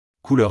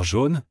Couleur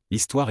jaune,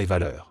 Histoire et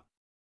Valeurs.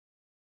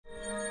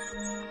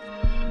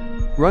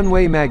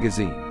 RUNWAY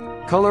Magazine.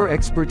 Color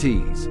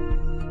Expertise.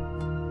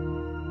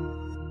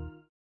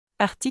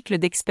 Article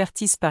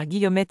d'expertise par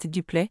Guillaumette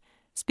Duplaix,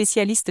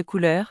 spécialiste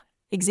couleurs,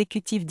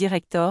 executive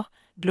director,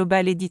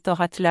 global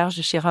editor at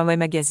large chez RUNWAY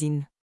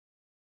Magazine.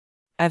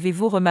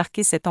 Avez-vous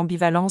remarqué cette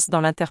ambivalence dans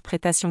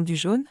l'interprétation du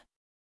jaune?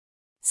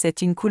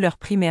 C'est une couleur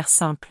primaire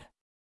simple.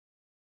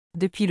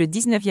 Depuis le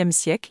XIXe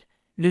siècle,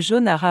 le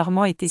jaune a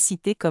rarement été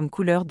cité comme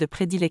couleur de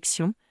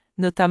prédilection,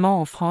 notamment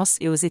en France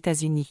et aux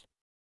États-Unis.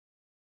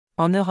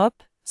 En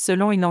Europe,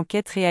 selon une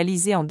enquête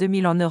réalisée en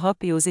 2000 en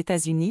Europe et aux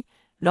États-Unis,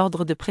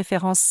 l'ordre de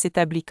préférence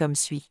s'établit comme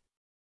suit.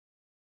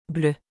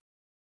 Bleu,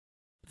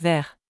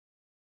 vert,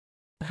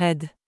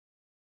 red,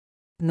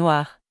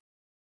 noir,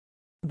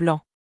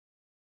 blanc,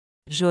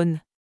 jaune.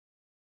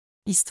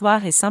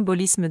 Histoire et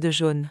symbolisme de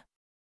jaune.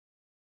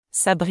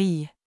 Ça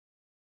brille.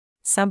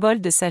 Symbole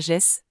de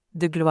sagesse,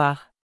 de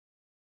gloire.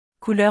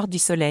 Couleur du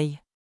soleil.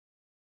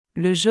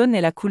 Le jaune est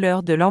la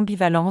couleur de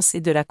l'ambivalence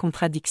et de la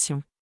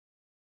contradiction.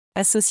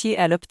 Associé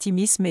à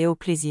l'optimisme et au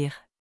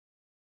plaisir.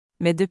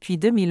 Mais depuis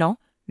 2000 ans,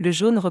 le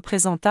jaune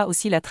représenta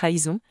aussi la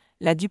trahison,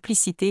 la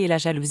duplicité et la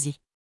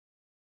jalousie.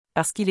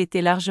 Parce qu'il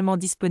était largement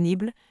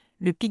disponible,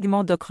 le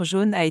pigment d'ocre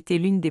jaune a été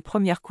l'une des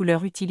premières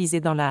couleurs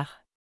utilisées dans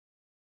l'art.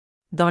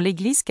 Dans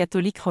l'Église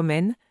catholique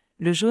romaine,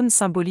 le jaune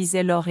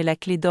symbolisait l'or et la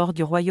clé d'or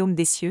du royaume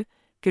des cieux,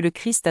 que le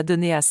Christ a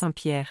donné à Saint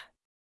Pierre.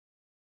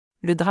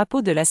 Le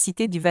drapeau de la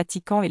Cité du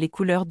Vatican et les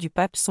couleurs du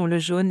pape sont le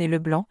jaune et le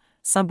blanc,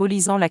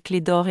 symbolisant la clé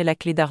d'or et la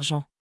clé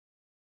d'argent.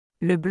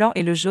 Le blanc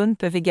et le jaune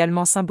peuvent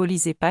également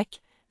symboliser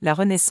Pâques, la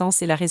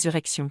Renaissance et la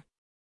résurrection.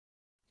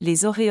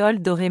 Les auréoles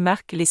dorées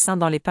marquent les saints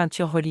dans les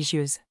peintures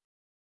religieuses.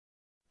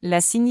 La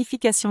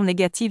signification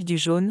négative du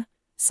jaune,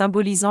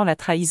 symbolisant la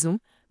trahison,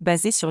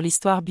 basée sur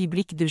l'histoire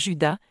biblique de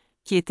Judas,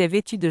 qui était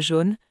vêtu de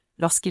jaune,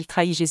 lorsqu'il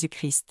trahit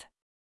Jésus-Christ.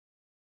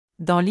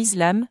 Dans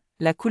l'islam,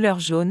 la couleur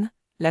jaune,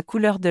 la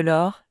couleur de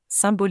l'or,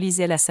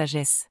 symbolisait la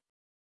sagesse.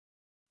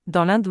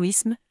 Dans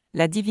l'hindouisme,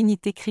 la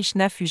divinité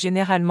Krishna fut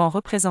généralement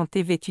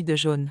représentée vêtue de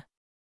jaune.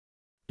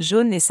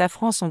 Jaune et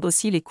safran sont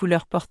aussi les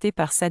couleurs portées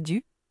par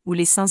Sadhu, ou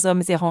les saints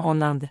hommes errants en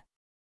Inde.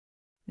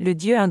 Le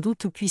dieu hindou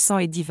tout-puissant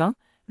et divin,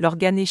 Lord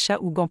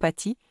Ganesha ou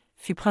Ganpati,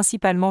 fut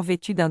principalement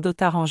vêtu d'un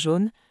dhotara en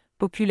jaune,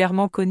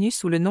 populairement connu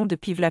sous le nom de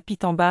Pivla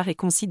Pitambar et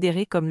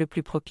considéré comme le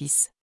plus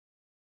propice.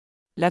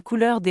 La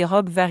couleur des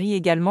robes varie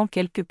également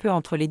quelque peu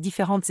entre les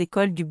différentes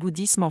écoles du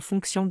bouddhisme en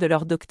fonction de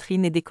leur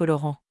doctrine et des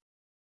colorants.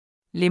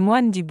 Les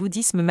moines du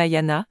bouddhisme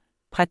Mahayana,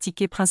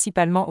 pratiqués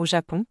principalement au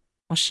Japon,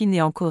 en Chine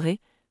et en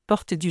Corée,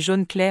 portent du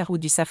jaune clair ou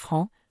du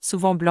safran,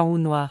 souvent blanc ou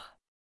noir.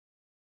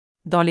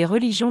 Dans les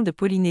religions de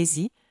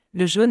Polynésie,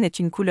 le jaune est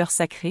une couleur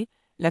sacrée,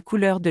 la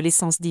couleur de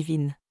l'essence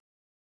divine.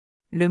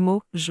 Le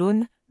mot «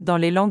 jaune » dans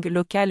les langues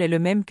locales est le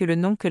même que le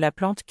nom que la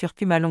plante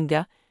Curcuma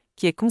longa,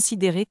 qui est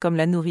considérée comme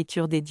la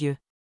nourriture des dieux.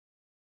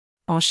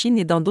 En Chine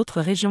et dans d'autres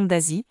régions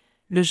d'Asie,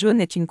 le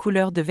jaune est une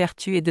couleur de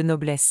vertu et de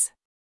noblesse.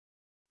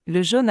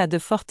 Le jaune a de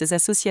fortes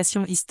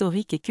associations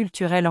historiques et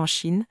culturelles en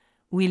Chine,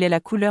 où il est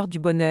la couleur du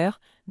bonheur,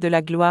 de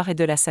la gloire et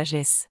de la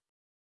sagesse.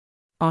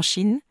 En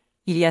Chine,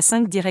 il y a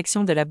 5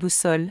 directions de la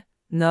boussole,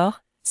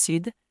 nord,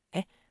 sud,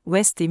 est,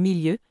 ouest et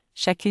milieu,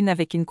 chacune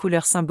avec une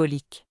couleur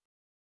symbolique.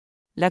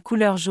 La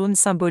couleur jaune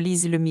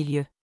symbolise le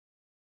milieu.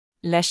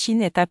 La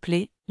Chine est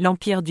appelée «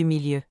 l'Empire du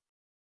Milieu ».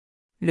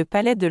 Le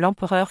palais de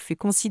l'empereur fut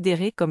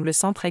considéré comme le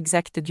centre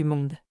exact du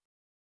monde.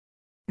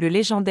 Le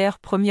légendaire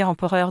premier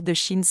empereur de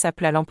Chine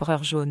s'appela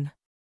l'empereur jaune.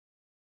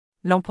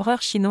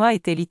 L'empereur chinois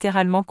était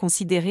littéralement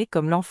considéré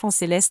comme l'enfant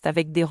céleste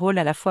avec des rôles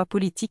à la fois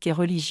politiques et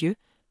religieux,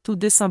 tous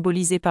deux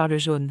symbolisés par le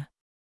jaune.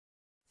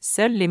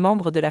 Seuls les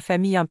membres de la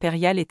famille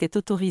impériale étaient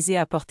autorisés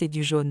à porter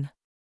du jaune.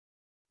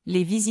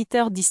 Les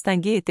visiteurs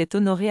distingués étaient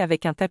honorés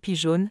avec un tapis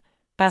jaune,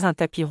 pas un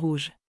tapis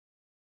rouge.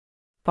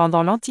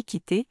 Pendant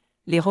l'Antiquité,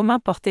 les Romains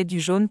portaient du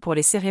jaune pour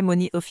les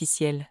cérémonies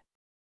officielles.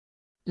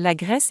 La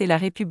Grèce et la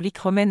République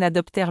romaine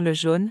adoptèrent le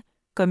jaune,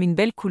 comme une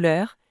belle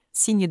couleur,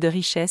 signe de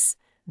richesse,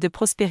 de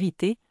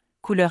prospérité,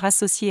 couleur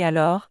associée à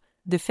l'or,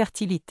 de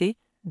fertilité,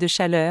 de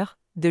chaleur,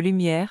 de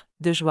lumière,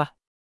 de joie.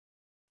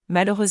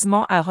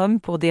 Malheureusement à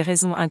Rome pour des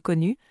raisons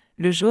inconnues,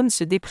 le jaune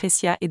se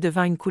déprécia et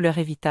devint une couleur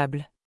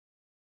évitable.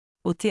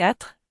 Au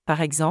théâtre,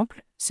 par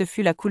exemple, ce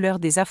fut la couleur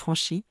des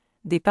affranchis,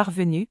 des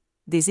parvenus,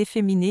 des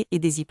efféminés et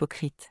des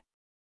hypocrites.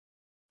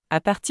 À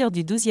partir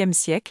du XIIe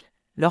siècle,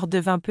 l'or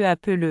devint peu à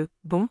peu le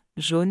 « bon »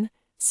 jaune,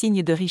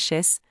 signe de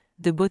richesse,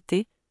 de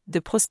beauté, de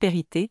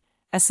prospérité,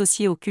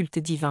 associé au culte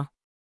divin.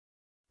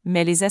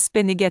 Mais les aspects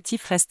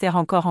négatifs restèrent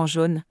encore en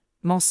jaune,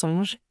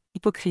 mensonge,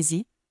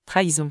 hypocrisie,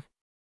 trahison.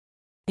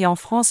 Et en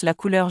France la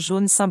couleur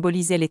jaune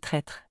symbolisait les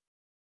traîtres.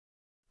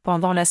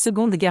 Pendant la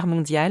Seconde Guerre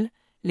mondiale,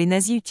 les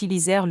nazis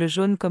utilisèrent le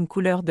jaune comme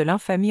couleur de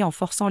l'infamie en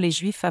forçant les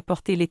Juifs à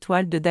porter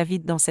l'étoile de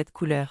David dans cette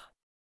couleur.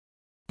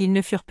 Ils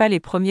ne furent pas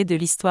les premiers de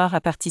l'histoire à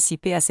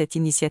participer à cette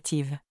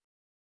initiative.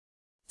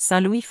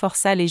 Saint Louis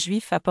força les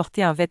Juifs à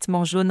porter un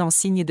vêtement jaune en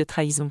signe de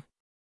trahison.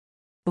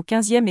 Au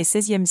XVe et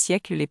XVIe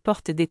siècle, les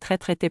portes des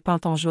traîtres étaient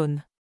peintes en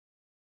jaune.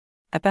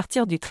 À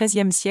partir du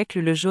XIIIe siècle,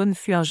 le jaune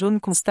fut un jaune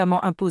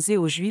constamment imposé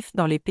aux Juifs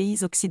dans les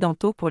pays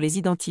occidentaux pour les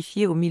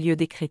identifier au milieu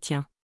des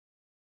chrétiens.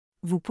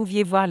 Vous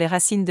pouviez voir les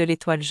racines de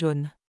l'étoile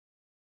jaune.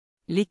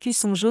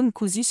 L'écusson jaune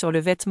cousu sur le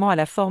vêtement à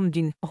la forme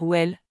d'une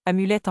rouelle,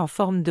 amulette en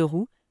forme de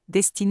roue,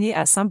 destinée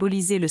à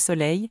symboliser le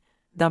soleil,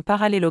 d'un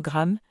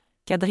parallélogramme,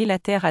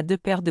 quadrilatère à deux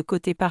paires de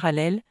côtés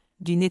parallèles,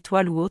 d'une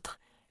étoile ou autre,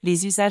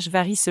 les usages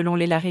varient selon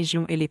la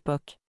région et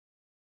l'époque.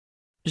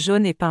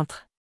 Jaune et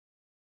peintre.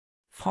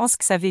 Franz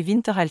Xaver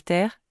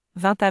Winterhalter,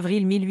 20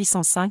 avril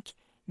 1805,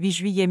 8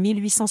 juillet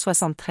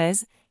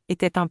 1873,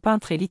 était un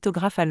peintre et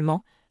lithographe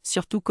allemand,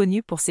 surtout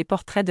connu pour ses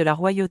portraits de la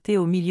royauté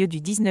au milieu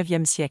du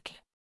XIXe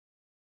siècle.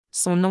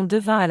 Son nom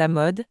devint à la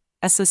mode,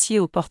 associé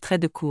aux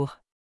portraits de cour.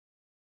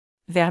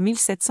 Vers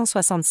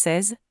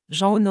 1776,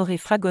 Jean-Honoré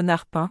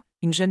Fragonard peint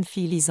une jeune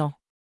fille lisant.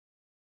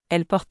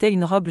 Elle portait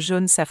une robe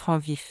jaune safran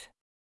vif.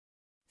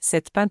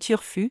 Cette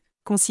peinture fut,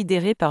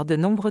 considérée par de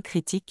nombreux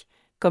critiques,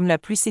 comme la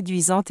plus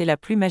séduisante et la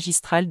plus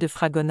magistrale de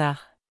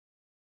Fragonard.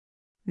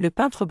 Le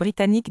peintre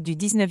britannique du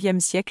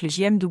XIXe siècle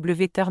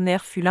J.M.W. Turner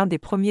fut l'un des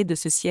premiers de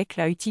ce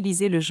siècle à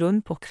utiliser le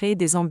jaune pour créer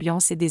des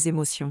ambiances et des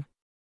émotions.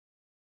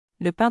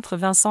 Le peintre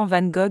Vincent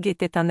van Gogh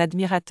était un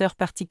admirateur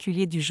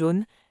particulier du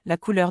jaune, la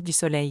couleur du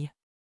soleil.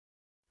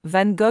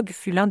 Van Gogh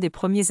fut l'un des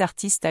premiers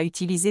artistes à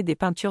utiliser des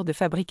peintures de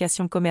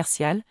fabrication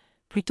commerciale,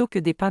 plutôt que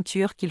des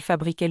peintures qu'il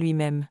fabriquait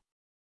lui-même.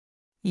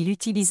 Il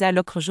utilisa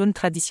l'ocre jaune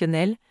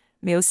traditionnel,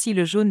 mais aussi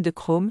le jaune de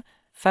chrome,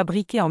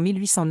 fabriqué en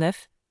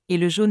 1809, et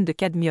le jaune de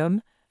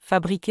cadmium,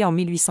 fabriqué en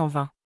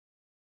 1820.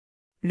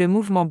 Le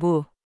mouvement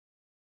boho.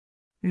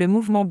 Le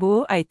mouvement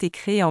boho a été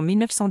créé en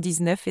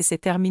 1919 et s'est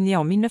terminé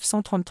en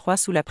 1933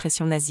 sous la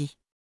pression nazie.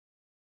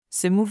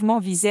 Ce mouvement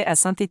visait à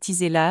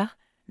synthétiser l'art,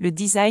 le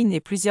design et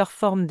plusieurs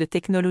formes de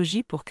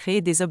technologie pour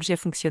créer des objets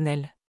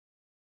fonctionnels.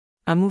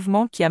 Un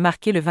mouvement qui a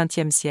marqué le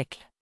XXe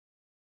siècle.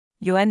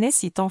 Johannes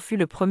Itten fut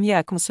le premier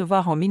à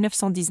concevoir en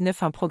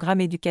 1919 un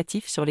programme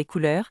éducatif sur les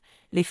couleurs,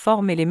 les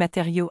formes et les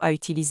matériaux à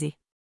utiliser.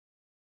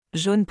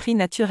 Jaune prit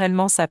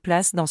naturellement sa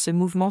place dans ce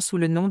mouvement sous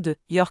le nom de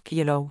York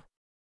Yellow.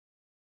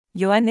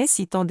 Johannes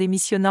Itten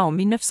démissionna en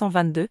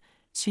 1922,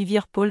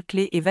 suivirent Paul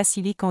Klee et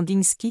Vassili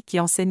Kandinsky qui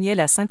enseignaient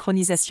la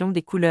synchronisation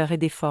des couleurs et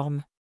des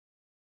formes.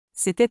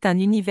 C'était un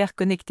univers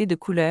connecté de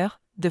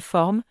couleurs, de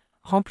formes,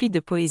 rempli de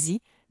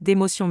poésie,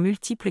 d'émotions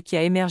multiples qui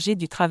a émergé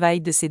du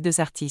travail de ces deux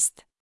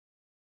artistes.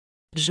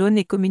 Jaune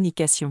et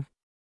communication.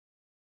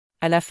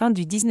 À la fin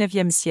du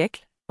XIXe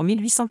siècle, en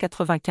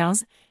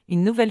 1895,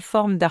 une nouvelle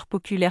forme d'art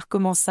populaire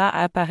commença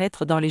à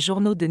apparaître dans les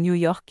journaux de New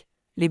York,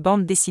 les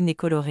bandes dessinées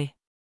colorées.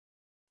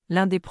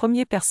 L'un des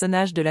premiers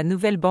personnages de la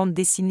nouvelle bande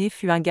dessinée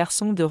fut un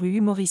garçon de rue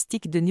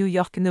humoristique de New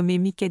York nommé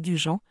Mickey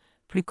Dujan,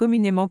 plus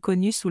communément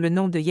connu sous le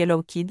nom de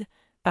Yellow Kid,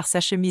 par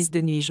sa chemise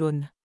de nuit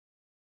jaune.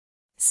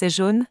 C'est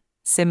jaune,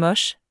 c'est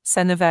moche,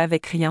 ça ne va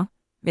avec rien,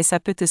 mais ça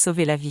peut te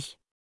sauver la vie.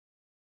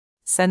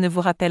 Ça ne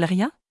vous rappelle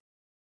rien?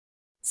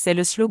 C'est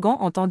le slogan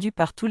entendu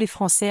par tous les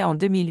Français en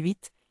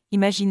 2008,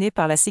 imaginé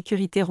par la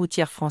sécurité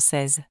routière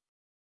française.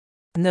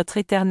 Notre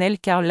éternel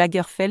Karl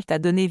Lagerfeld a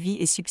donné vie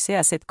et succès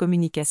à cette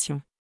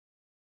communication.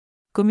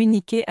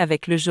 Communiquer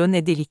avec le jaune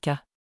est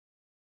délicat.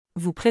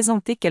 Vous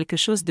présentez quelque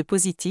chose de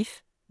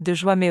positif, de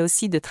joie mais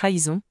aussi de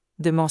trahison,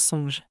 de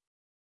mensonge.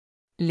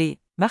 Les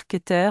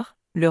marketeurs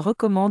le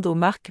recommandent aux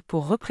marques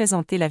pour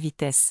représenter la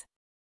vitesse.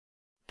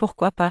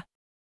 Pourquoi pas?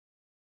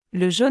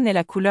 Le jaune est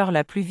la couleur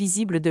la plus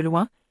visible de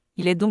loin,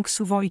 il est donc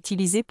souvent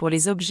utilisé pour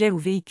les objets ou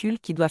véhicules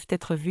qui doivent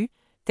être vus,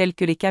 tels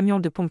que les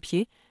camions de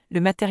pompiers, le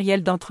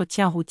matériel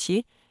d'entretien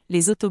routier,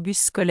 les autobus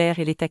scolaires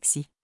et les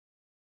taxis.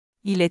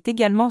 Il est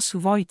également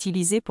souvent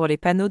utilisé pour les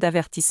panneaux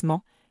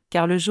d'avertissement,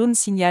 car le jaune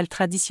signale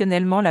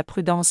traditionnellement la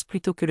prudence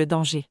plutôt que le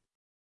danger.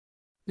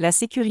 La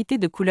sécurité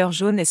de couleur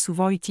jaune est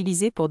souvent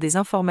utilisée pour des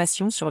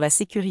informations sur la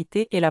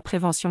sécurité et la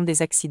prévention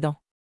des accidents.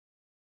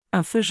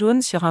 Un feu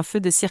jaune sur un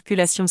feu de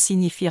circulation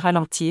signifie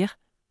ralentir,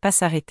 pas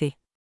s'arrêter.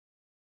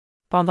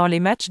 Pendant les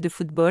matchs de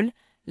football,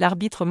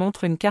 l'arbitre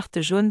montre une carte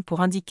jaune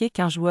pour indiquer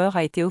qu'un joueur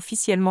a été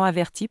officiellement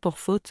averti pour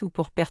faute ou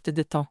pour perte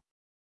de temps.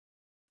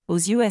 Aux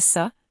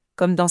USA,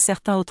 comme dans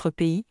certains autres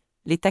pays,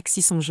 les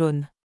taxis sont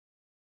jaunes.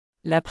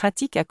 La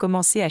pratique a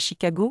commencé à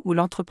Chicago où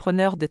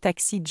l'entrepreneur de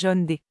taxi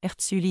John D.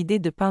 Hertz eut l'idée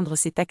de peindre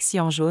ses taxis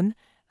en jaune,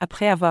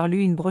 après avoir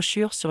lu une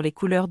brochure sur les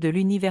couleurs de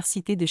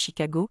l'Université de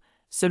Chicago,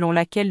 selon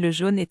laquelle le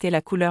jaune était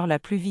la couleur la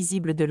plus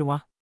visible de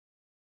loin.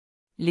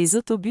 Les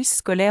autobus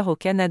scolaires au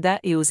Canada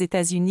et aux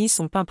États-Unis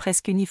sont peints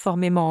presque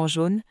uniformément en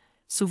jaune,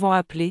 souvent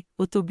appelés «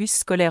 autobus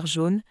scolaires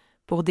jaunes »,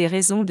 pour des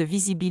raisons de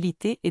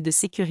visibilité et de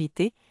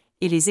sécurité,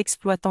 et les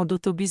exploitants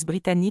d'autobus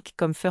britanniques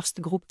comme First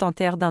Group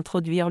tentèrent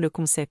d'introduire le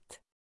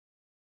concept.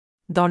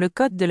 Dans le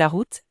code de la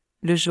route,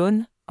 le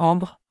jaune,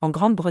 ambre, en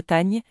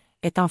Grande-Bretagne,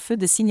 est un feu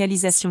de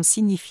signalisation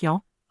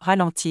signifiant «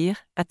 ralentir,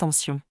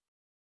 attention ».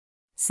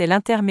 C'est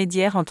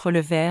l'intermédiaire entre le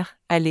vert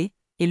 « aller »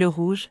 et le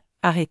rouge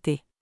 «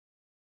 arrêter ».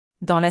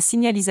 Dans la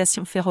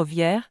signalisation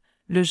ferroviaire,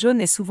 le jaune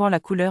est souvent la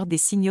couleur des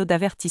signaux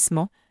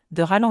d'avertissement,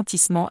 de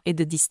ralentissement et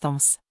de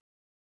distance.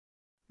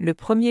 Le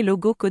premier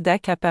logo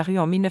Kodak apparut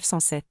en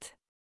 1907.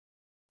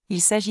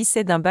 Il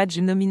s'agissait d'un badge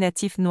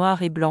nominatif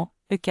noir et blanc,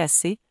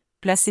 EKC,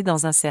 placé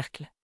dans un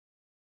cercle.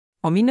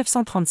 En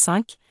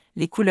 1935,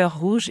 les couleurs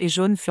rouge et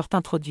jaune furent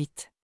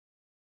introduites.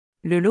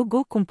 Le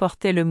logo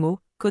comportait le mot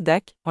 «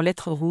 Kodak » en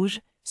lettres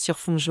rouges, sur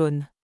fond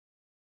jaune.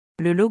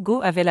 Le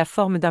logo avait la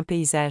forme d'un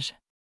paysage.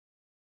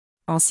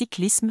 En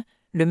cyclisme,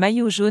 le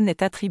maillot jaune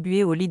est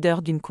attribué au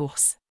leader d'une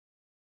course.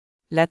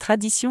 La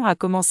tradition a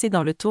commencé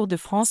dans le Tour de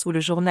France où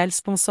le journal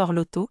sponsor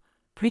l'auto,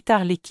 plus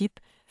tard l'équipe,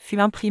 fut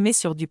imprimé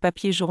sur du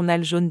papier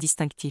journal jaune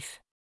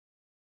distinctif.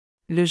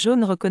 Le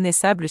jaune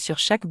reconnaissable sur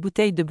chaque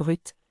bouteille de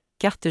brut,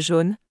 carte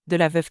jaune, de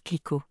la veuve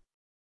Clicquot.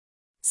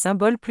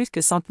 Symbole plus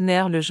que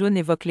centenaire, le jaune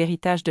évoque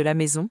l'héritage de la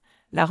maison,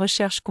 la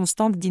recherche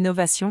constante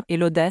d'innovation et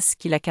l'audace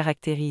qui la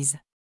caractérise.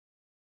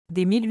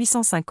 Dès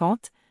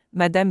 1850,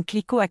 Madame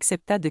Clicquot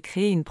accepta de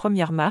créer une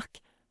première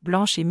marque,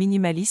 blanche et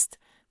minimaliste,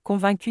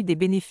 convaincue des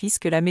bénéfices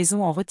que la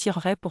maison en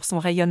retirerait pour son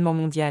rayonnement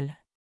mondial.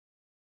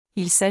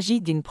 Il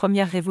s'agit d'une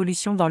première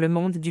révolution dans le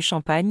monde du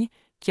champagne,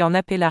 qui en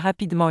appela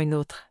rapidement une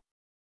autre.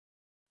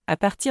 À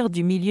partir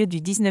du milieu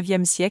du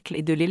XIXe siècle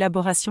et de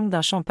l'élaboration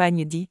d'un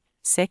champagne dit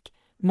 « sec »,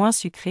 moins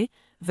sucré,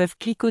 veuve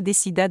Clicquot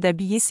décida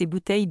d'habiller ses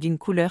bouteilles d'une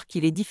couleur qui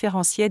les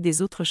différenciait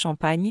des autres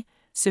champagnes.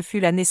 Ce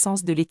fut la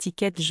naissance de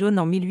l'étiquette jaune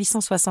en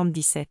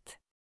 1877.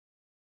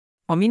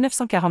 En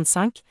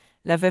 1945,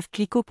 la veuve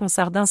Clicquot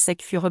Ponsardin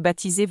sec fut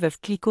rebaptisée veuve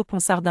Clicquot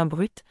Ponsardin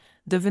brut,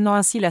 devenant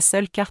ainsi la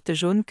seule carte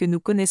jaune que nous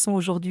connaissons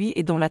aujourd'hui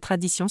et dont la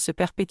tradition se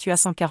perpétue à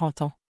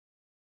 140 ans.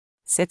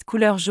 Cette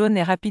couleur jaune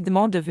est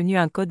rapidement devenue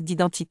un code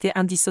d'identité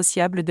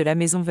indissociable de la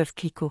maison veuve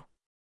Clicquot.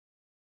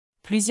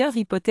 Plusieurs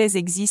hypothèses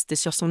existent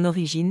sur son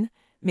origine,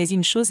 mais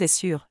une chose est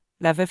sûre,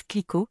 la veuve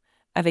Clicquot,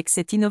 avec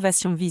cette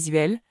innovation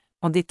visuelle,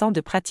 en des temps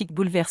de pratiques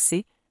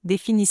bouleversées,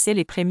 définissait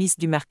les prémices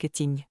du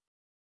marketing.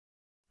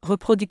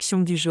 Reproduction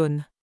du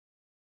jaune.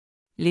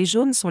 Les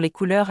jaunes sont les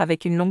couleurs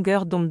avec une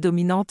longueur d'onde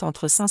dominante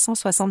entre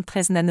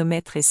 573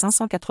 nanomètres et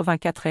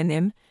 584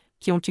 nm,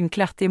 qui ont une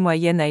clarté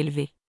moyenne à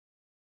élevée.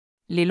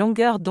 Les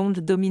longueurs d'onde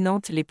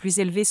dominantes les plus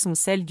élevées sont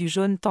celles du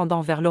jaune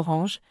tendant vers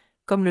l'orange,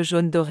 comme le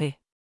jaune doré.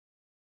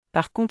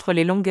 Par contre,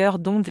 les longueurs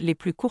d'onde les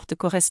plus courtes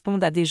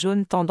correspondent à des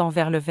jaunes tendant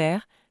vers le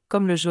vert,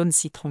 comme le jaune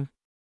citron.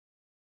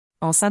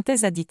 En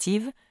synthèse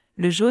additive,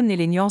 le jaune et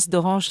les nuances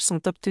d'orange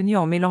sont obtenus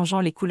en mélangeant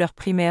les couleurs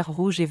primaires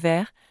rouge et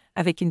vert,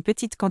 avec une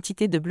petite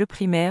quantité de bleu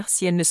primaire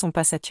si elles ne sont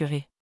pas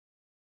saturées.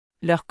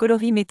 Leur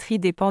colorimétrie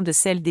dépend de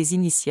celle des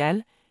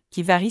initiales,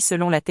 qui varient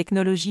selon la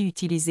technologie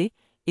utilisée,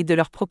 et de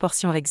leur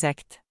proportion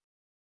exacte.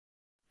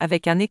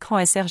 Avec un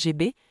écran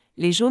sRGB,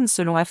 les jaunes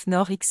selon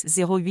AFNOR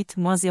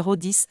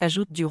X08-010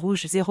 ajoutent du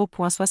rouge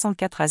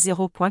 0.64 à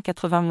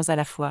 0.91 à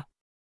la fois.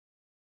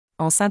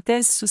 En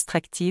synthèse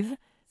soustractive,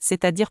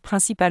 c'est-à-dire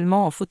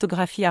principalement en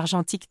photographie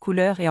argentique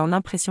couleur et en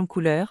impression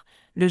couleur,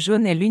 le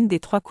jaune est l'une des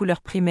trois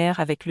couleurs primaires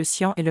avec le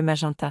cyan et le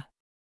magenta.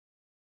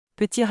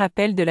 Petit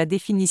rappel de la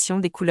définition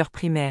des couleurs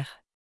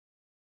primaires.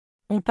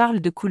 On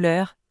parle de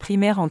couleurs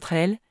primaires entre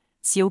elles,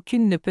 si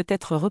aucune ne peut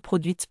être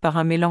reproduite par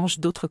un mélange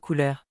d'autres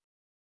couleurs.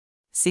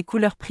 Ces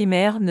couleurs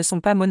primaires ne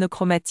sont pas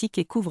monochromatiques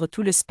et couvrent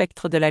tout le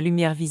spectre de la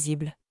lumière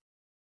visible.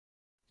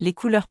 Les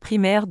couleurs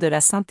primaires de la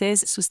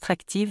synthèse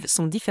soustractive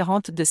sont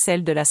différentes de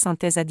celles de la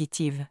synthèse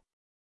additive.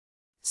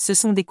 Ce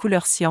sont des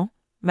couleurs cyan,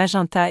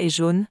 magenta et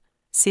jaune,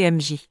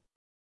 CMJ.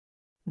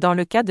 Dans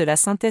le cas de la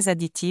synthèse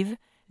additive,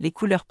 les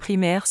couleurs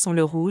primaires sont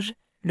le rouge,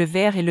 le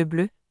vert et le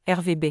bleu,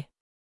 RVB.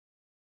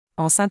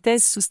 En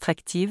synthèse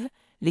soustractive,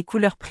 les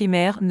couleurs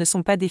primaires ne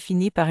sont pas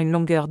définies par une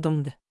longueur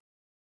d'onde.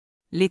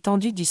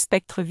 L'étendue du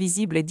spectre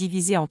visible est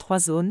divisée en trois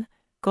zones,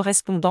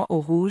 correspondant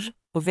au rouge,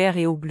 au vert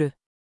et au bleu.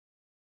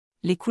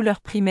 Les couleurs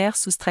primaires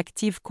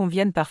soustractives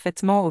conviennent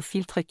parfaitement au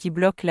filtre qui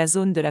bloque la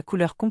zone de la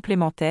couleur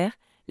complémentaire,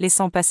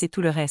 laissant passer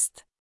tout le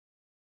reste.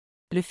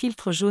 Le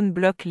filtre jaune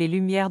bloque les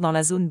lumières dans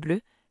la zone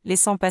bleue,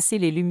 laissant passer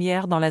les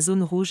lumières dans la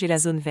zone rouge et la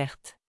zone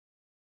verte.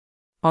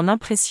 En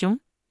impression,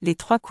 les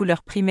trois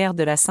couleurs primaires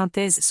de la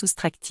synthèse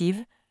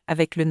soustractive,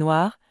 avec le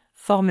noir,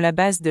 forment la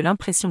base de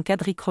l'impression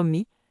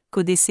quadrichromie,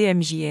 codée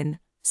CMJN,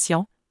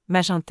 cyan,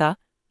 magenta,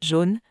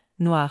 jaune,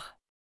 noir.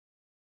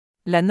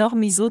 La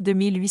norme ISO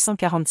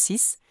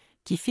 2846,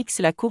 qui fixe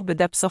la courbe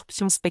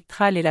d'absorption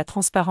spectrale et la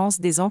transparence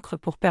des encres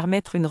pour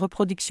permettre une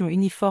reproduction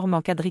uniforme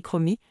en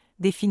quadrichromie,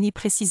 définit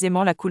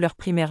précisément la couleur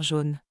primaire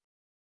jaune.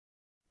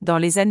 Dans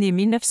les années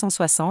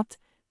 1960,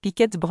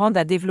 Piquet Brand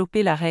a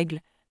développé la règle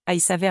 « I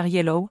Savor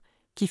Yellow »,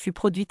 qui fut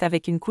produite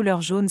avec une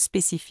couleur jaune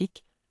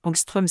spécifique,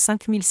 Ångström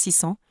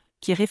 5600,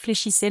 qui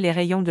réfléchissait les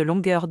rayons de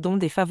longueur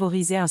d'onde et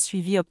favorisait un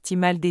suivi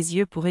optimal des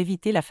yeux pour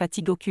éviter la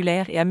fatigue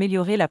oculaire et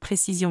améliorer la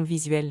précision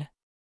visuelle.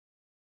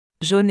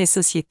 Jaune et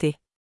société.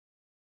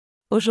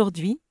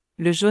 Aujourd'hui,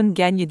 le jaune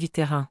gagne du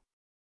terrain.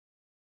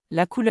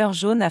 La couleur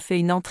jaune a fait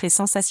une entrée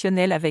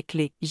sensationnelle avec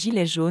les «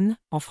 gilets jaunes »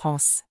 en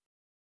France.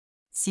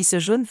 Si ce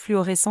jaune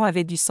fluorescent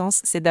avait du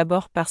sens, c'est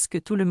d'abord parce que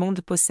tout le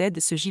monde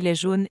possède ce gilet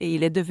jaune et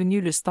il est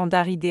devenu le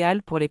standard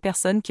idéal pour les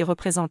personnes qui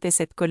représentaient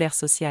cette colère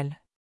sociale.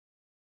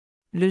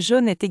 Le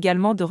jaune est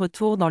également de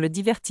retour dans le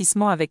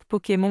divertissement avec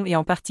Pokémon et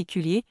en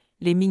particulier,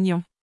 les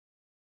mignons.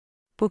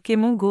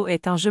 Pokémon Go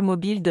est un jeu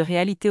mobile de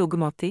réalité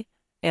augmentée,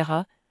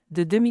 RA,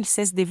 de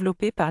 2016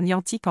 développé par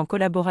Niantic en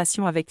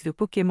collaboration avec The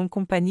Pokémon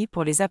Company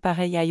pour les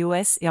appareils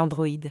iOS et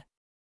Android.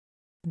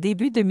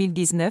 Début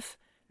 2019,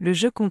 le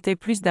jeu comptait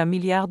plus d'1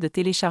 milliard de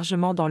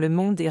téléchargements dans le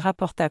monde et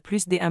rapporta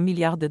plus d'1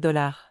 milliard de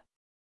dollars.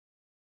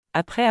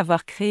 Après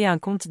avoir créé un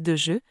compte de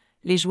jeu,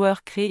 les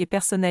joueurs créent et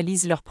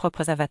personnalisent leurs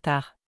propres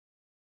avatars.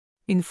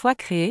 Une fois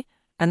créé,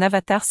 un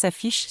avatar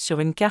s'affiche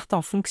sur une carte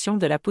en fonction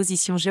de la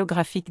position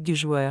géographique du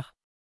joueur.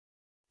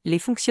 Les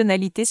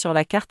fonctionnalités sur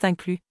la carte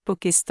incluent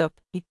Pokéstop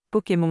et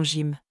Pokémon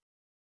Gym.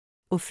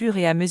 Au fur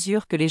et à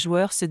mesure que les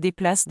joueurs se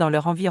déplacent dans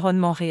leur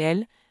environnement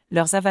réel,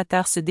 leurs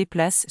avatars se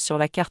déplacent sur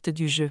la carte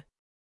du jeu.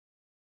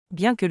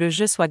 Bien que le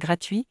jeu soit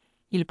gratuit,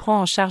 il prend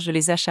en charge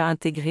les achats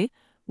intégrés,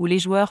 où les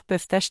joueurs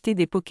peuvent acheter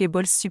des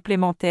Pokéballs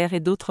supplémentaires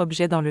et d'autres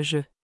objets dans le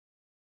jeu.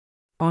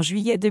 En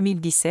juillet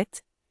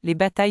 2017, les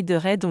batailles de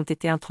raid ont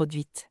été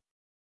introduites.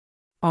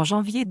 En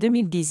janvier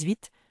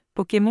 2018,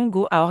 Pokémon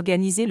Go a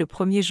organisé le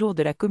premier jour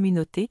de la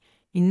communauté,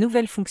 une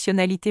nouvelle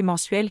fonctionnalité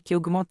mensuelle qui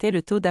augmentait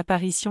le taux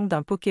d'apparition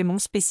d'un Pokémon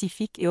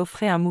spécifique et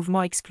offrait un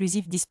mouvement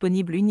exclusif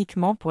disponible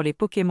uniquement pour les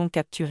Pokémon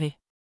capturés.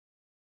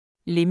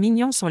 Les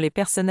minions sont les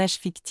personnages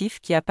fictifs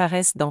qui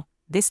apparaissent dans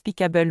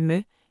Despicable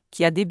Me,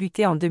 qui a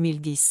débuté en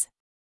 2010.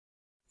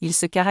 Ils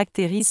se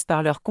caractérisent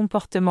par leur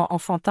comportement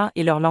enfantin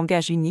et leur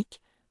langage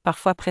unique,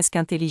 parfois presque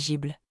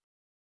intelligible.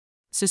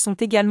 Ce sont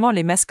également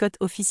les mascottes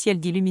officielles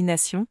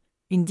d'Illumination,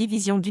 une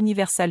division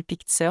d'Universal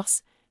Pictures,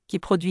 qui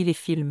produit les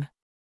films.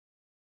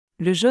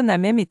 Le jaune a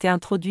même été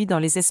introduit dans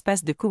les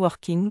espaces de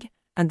coworking,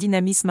 un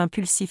dynamisme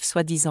impulsif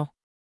soi-disant.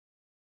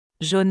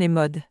 Jaune et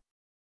mode.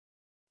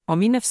 En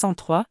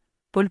 1903,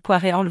 Paul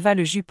Poiret enleva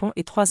le jupon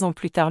et 3 ans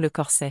plus tard le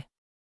corset.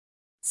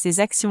 Ses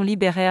actions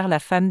libérèrent la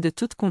femme de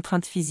toute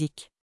contrainte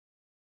physique.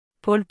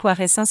 Paul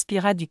Poiret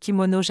s'inspira du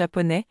kimono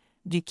japonais,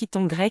 du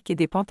kiton grec et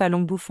des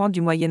pantalons bouffants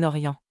du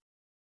Moyen-Orient.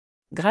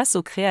 Grâce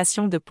aux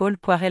créations de Paul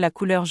Poiret, la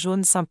couleur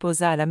jaune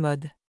s'imposa à la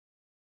mode.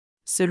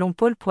 Selon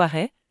Paul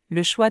Poiret,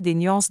 le choix des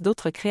nuances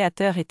d'autres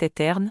créateurs était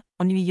terne,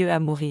 ennuyeux à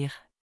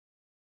mourir.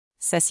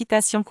 Sa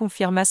citation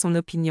confirma son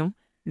opinion: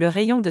 « Le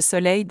rayon de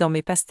soleil dans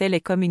mes pastels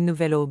est comme une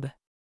nouvelle aube. »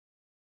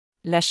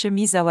 La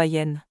chemise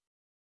hawaïenne.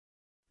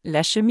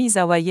 La chemise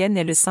hawaïenne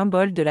est le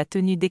symbole de la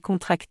tenue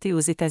décontractée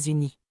aux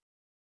États-Unis.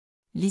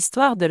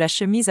 L'histoire de la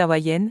chemise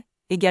hawaïenne,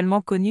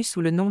 également connue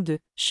sous le nom de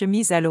 «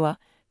 chemise aloha »,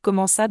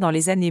 commença dans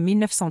les années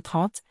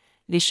 1930,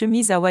 les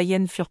chemises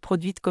hawaïennes furent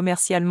produites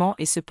commercialement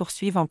et se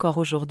poursuivent encore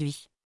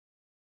aujourd'hui.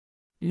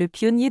 Le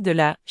pionnier de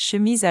la «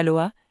 chemise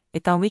aloha »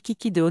 est un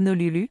Waikiki de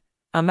Honolulu,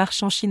 un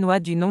marchand chinois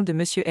du nom de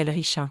M.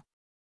 Elry Chin.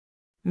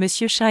 M.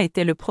 Chin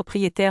était le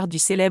propriétaire du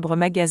célèbre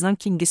magasin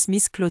King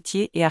Smith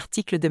Clothier et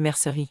articles de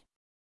mercerie.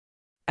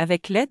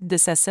 Avec l'aide de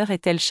sa sœur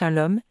Ethel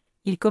Chin-Lom,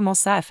 il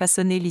commença à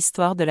façonner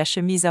l'histoire de la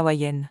chemise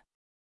hawaïenne.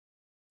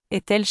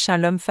 Ethel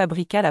Chin-Lom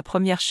fabriqua la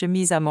première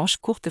chemise à manches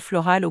courtes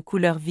florales aux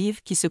couleurs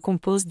vives qui se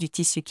composent du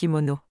tissu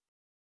kimono.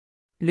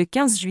 Le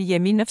 15 juillet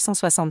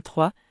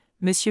 1963,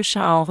 M.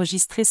 Chin a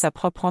enregistré sa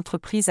propre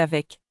entreprise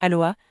avec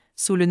Aloha,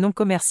 sous le nom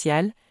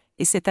commercial,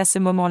 et c'est à ce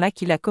moment-là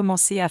qu'il a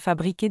commencé à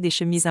fabriquer des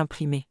chemises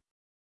imprimées.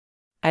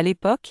 À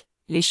l'époque,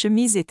 les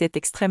chemises étaient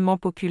extrêmement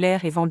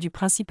populaires et vendues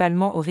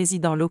principalement aux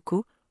résidents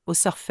locaux, aux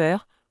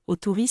surfeurs, aux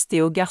touristes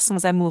et aux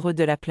garçons amoureux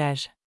de la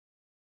plage.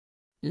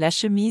 La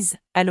chemise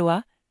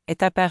Aloha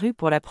est apparue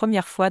pour la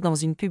première fois dans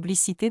une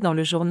publicité dans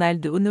le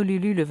journal de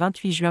Honolulu le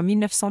 28 juin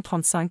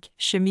 1935,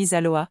 chemise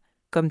Aloha,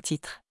 comme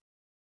titre.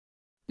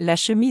 La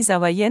chemise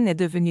hawaïenne est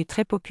devenue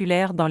très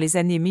populaire dans les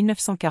années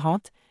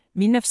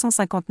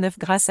 1940-1959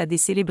 grâce à des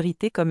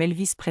célébrités comme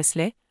Elvis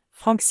Presley,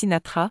 Frank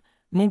Sinatra,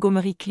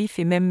 Montgomery Clift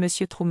et même M.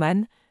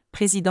 Truman,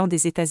 président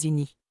des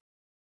États-Unis.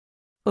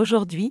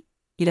 Aujourd'hui,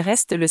 il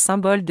reste le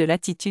symbole de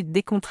l'attitude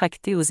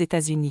décontractée aux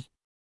États-Unis.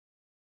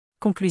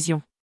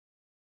 Conclusion.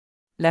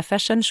 La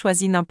fashion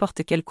choisit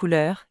n'importe quelle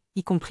couleur,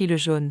 y compris le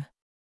jaune.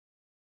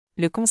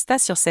 Le constat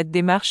sur cette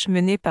démarche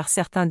menée par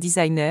certains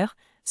designers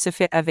se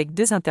fait avec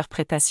 2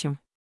 interprétations.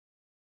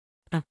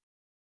 1.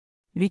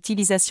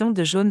 L'utilisation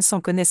de jaune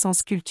sans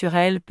connaissance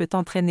culturelle peut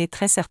entraîner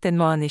très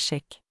certainement un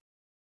échec.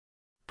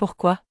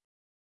 Pourquoi ?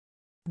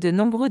 De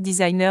nombreux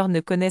designers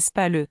ne connaissent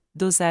pas le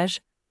dosage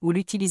ou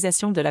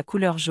l'utilisation de la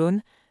couleur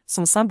jaune,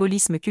 son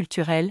symbolisme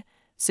culturel,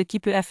 ce qui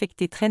peut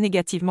affecter très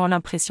négativement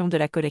l'impression de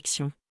la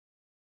collection.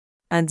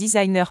 Un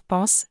designer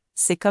pense,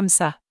 c'est comme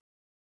ça.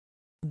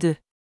 2.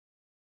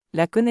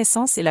 La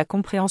connaissance et la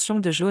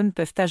compréhension de jaune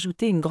peuvent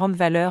ajouter une grande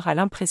valeur à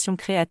l'impression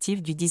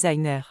créative du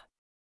designer.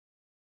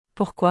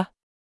 Pourquoi ?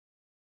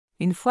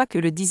 Une fois que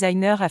le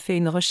designer a fait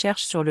une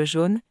recherche sur le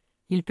jaune,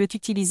 il peut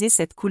utiliser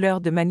cette couleur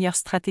de manière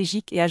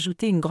stratégique et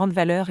ajouter une grande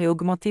valeur et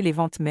augmenter les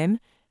ventes même,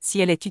 si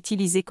elle est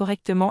utilisée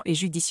correctement et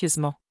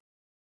judicieusement.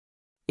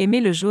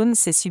 Aimer le jaune,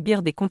 c'est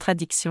subir des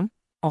contradictions,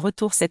 en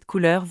retour cette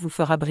couleur vous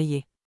fera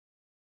briller.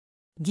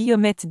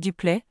 Guillaumette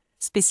Duplaix,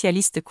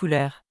 spécialiste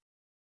couleurs.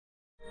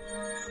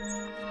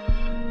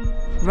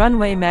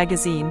 RUNWAY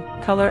Magazine,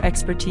 Color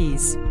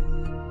Expertise.